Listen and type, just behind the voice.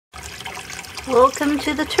Welcome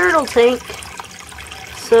to the turtle tank.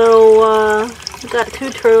 So, got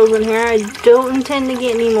 2 turtles in here. I don't intend to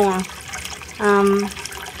get any more.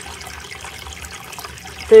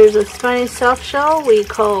 There's a spiny soft shell we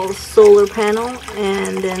call solar panel,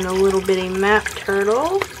 and then a little bitty map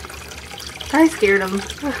turtle. I scared him.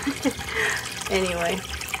 Anyway,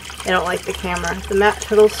 I don't like the camera. The map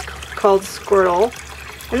turtle's called Squirtle,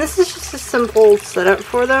 and this is just a simple setup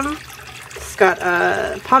for them. It's got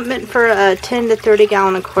a pump meant for a 10 to 30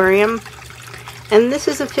 gallon aquarium, and this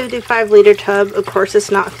is a 55-liter tub. Of course,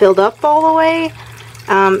 it's not filled up all the way.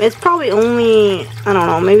 It's probably only, I don't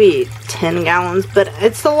know, maybe 10 gallons, but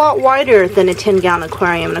it's a lot wider than a 10-gallon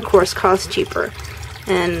aquarium, and of course costs cheaper.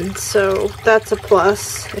 And so that's a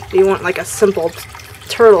plus if you want like a simple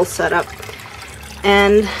turtle setup.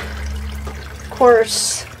 And of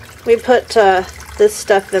course we put this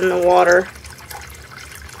stuff in the water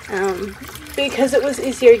because it was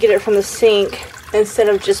easier to get it from the sink instead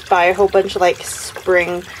of just buy a whole bunch of like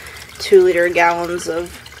spring 2-liter gallons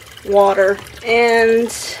of water. And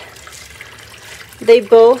they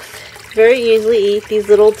both very easily eat these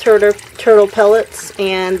little turtle pellets,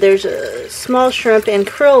 and there's a small shrimp and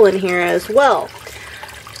krill in here as well.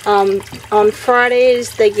 On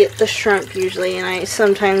Fridays they get the shrimp usually, and I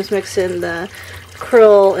sometimes mix in the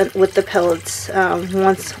krill with the pellets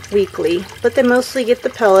once weekly, but they mostly get the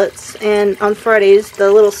pellets. And on Fridays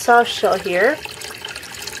the little soft shell here,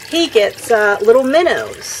 he gets little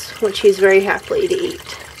minnows, which he's very happy to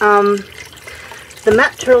eat. The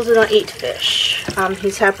map turtles do not eat fish.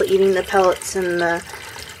 He's happily eating the pellets and the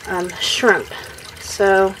shrimp.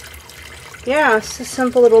 So, yeah, it's a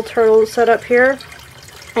simple little turtle setup here.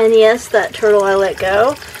 And yes, that turtle I let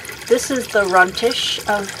go. This is the runtish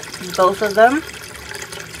of both of them.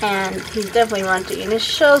 And he's definitely runty. And his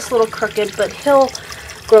shell's a little crooked, but he'll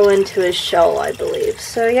grow into his shell, I believe.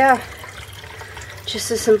 So, yeah, just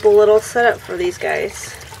a simple little setup for these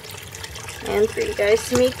guys. And for you guys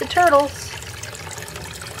to meet the turtles.